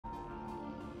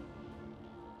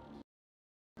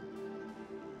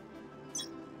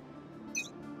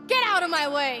out of my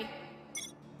way!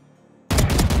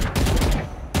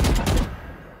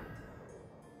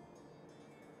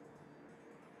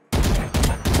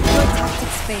 Your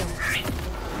tactics failed.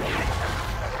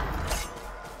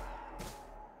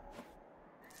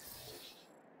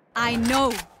 I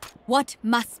know what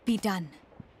must be done.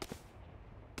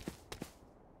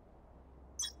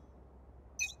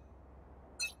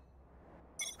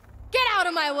 Get out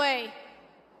of my way!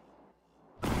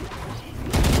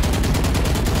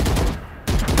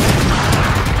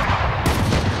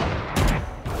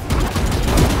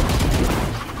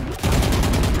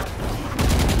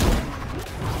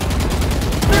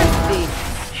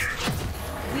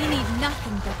 We need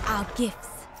nothing but our gifts.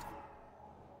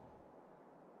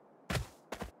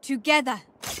 Together,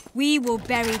 we will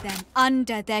bury them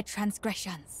under their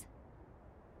transgressions.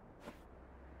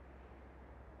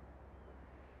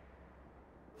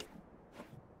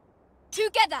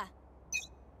 Together!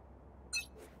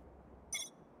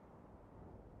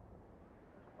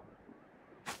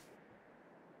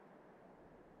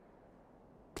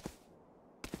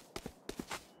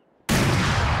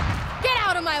 Get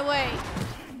out of my way!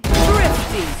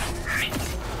 Thrifty!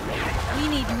 We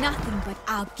need nothing but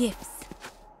our gifts.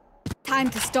 Time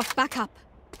to stock back up.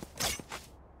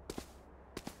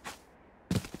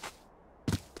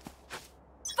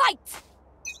 Fight!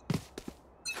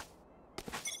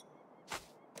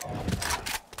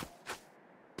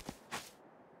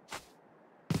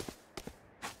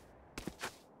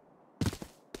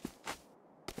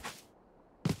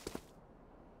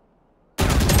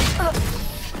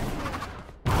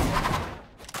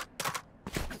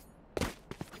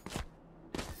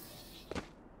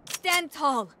 Stand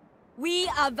tall. We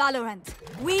are Valorant.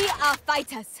 We are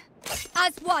fighters.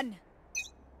 As one.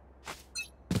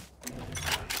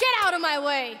 Get out of my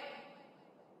way!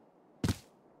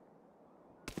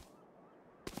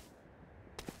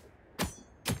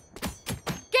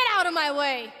 Get out of my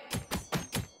way!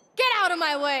 Get out of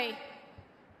my way!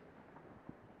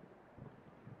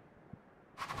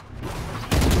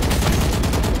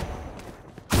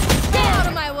 Get out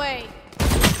of my way!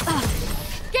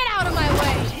 Get out of my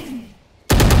way!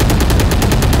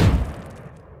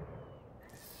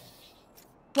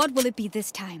 What will it be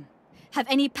this time? Have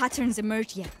any patterns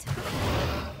emerged yet?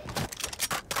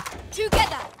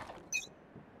 Together!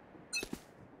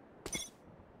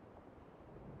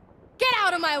 Get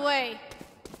out of my way!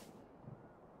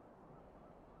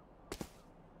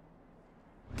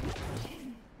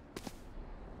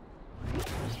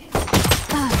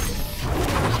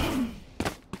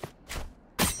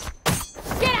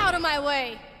 Get out of my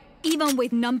way! Even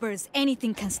with numbers,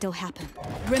 anything can still happen.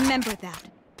 Remember that.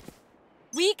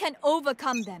 We can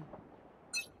overcome them.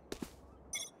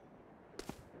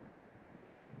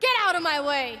 Get out of my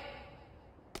way!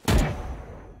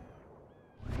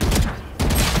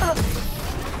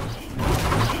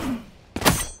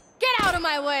 Get out of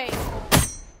my way!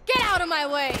 Get out of my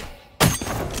way!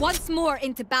 Once more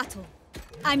into battle.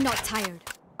 I'm not tired.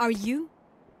 Are you?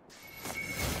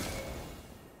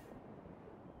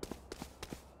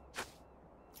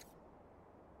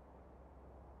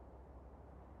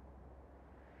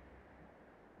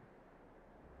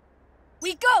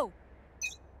 We go!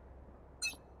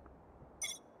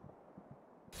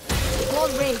 War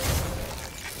race.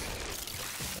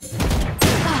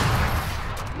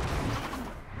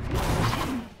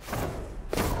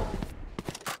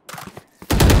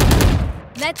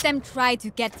 Let them try to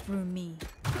get through me.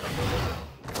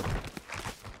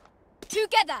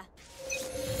 Together!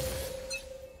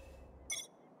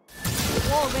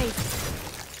 War race.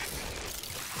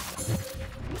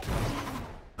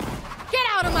 Get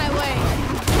out of my way!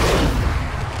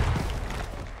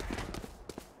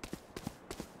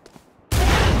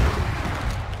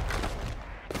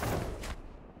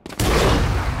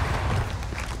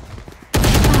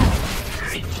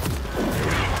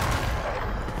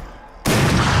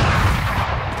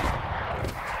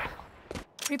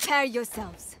 Prepare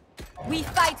yourselves. We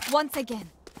fight once again.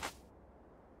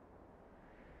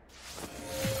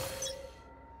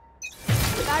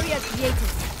 Barrier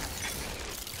created.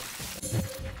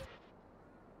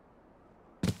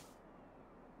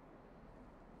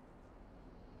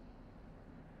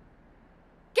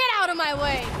 Get out of my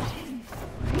way!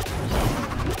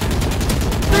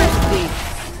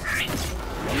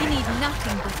 We need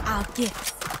nothing but our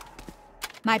gifts.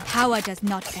 My power does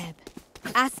not ebb.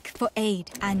 Ask for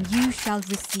aid, and you shall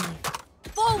receive.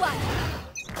 Forward!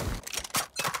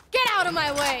 Get out of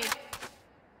my way!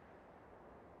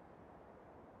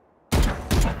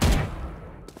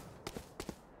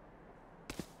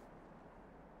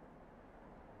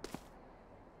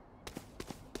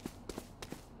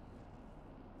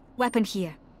 Weapon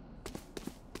here.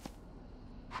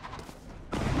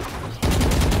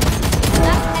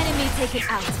 Last enemy taken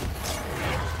out.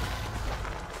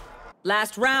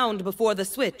 Last round before the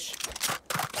switch.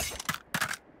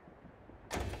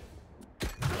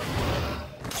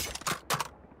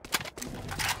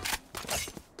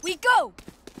 We go!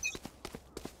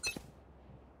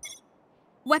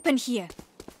 Weapon here.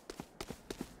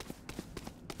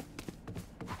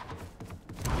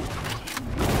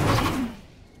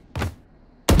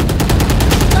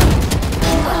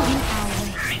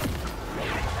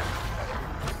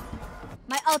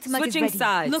 My ultimate Switching is ready.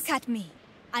 sides. Look at me.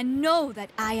 I know that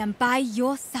I am by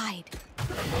your side.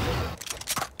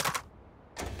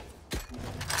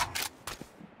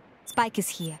 Spike is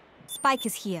here. Spike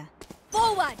is here.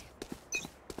 Forward!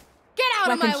 Get out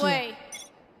Weapon of my here. way!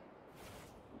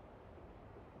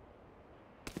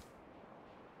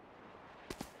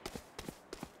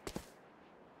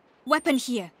 Weapon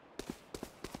here.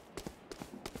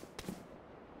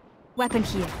 Weapon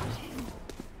here.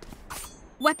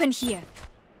 Weapon here.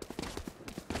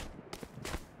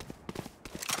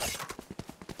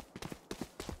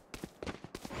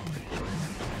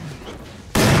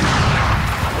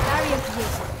 Barrier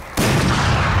created.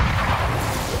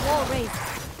 Wall raised.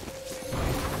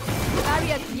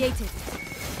 Barrier created.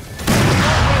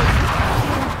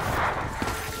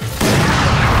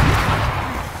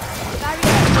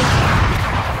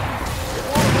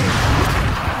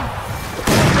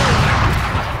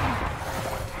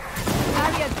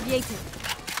 Created.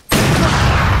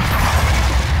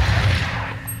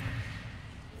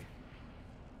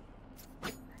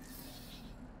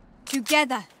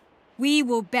 Together, we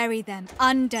will bury them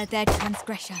under their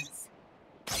transgressions.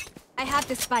 I have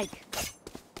the spike.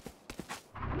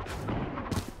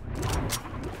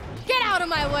 Get out of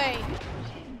my way!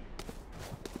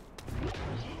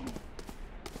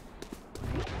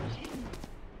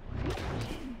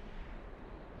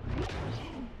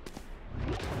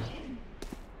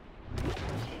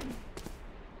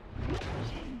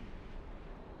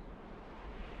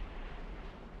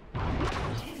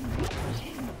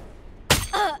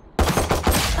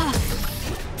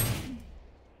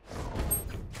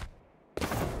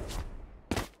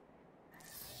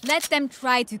 Let them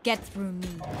try to get through me.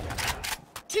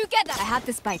 Together! I have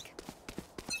the spike.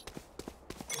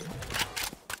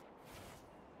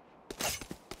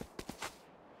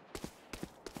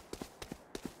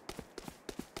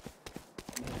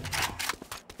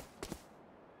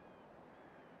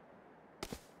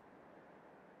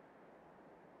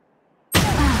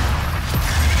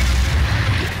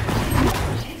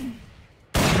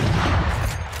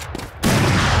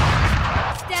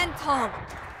 Stand tall.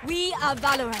 We are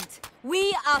Valorant.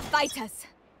 We are fighters.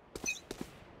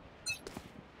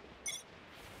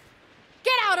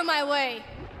 Get out of my way!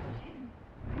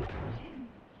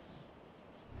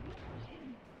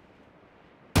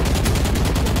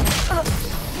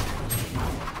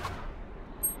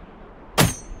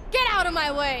 Get out of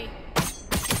my way!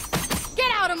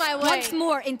 Get out of my way! Once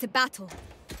more into battle.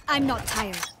 I'm not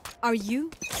tired. Are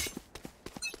you?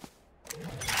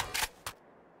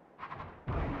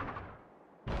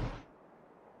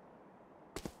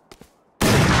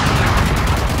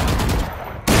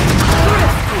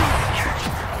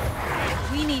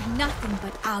 We need nothing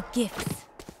but our gifts.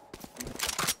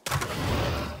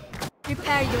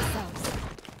 Prepare yourselves.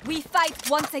 We fight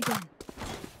once again.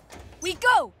 We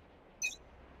go!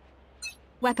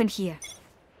 Weapon here.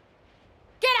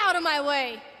 Get out of my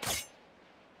way!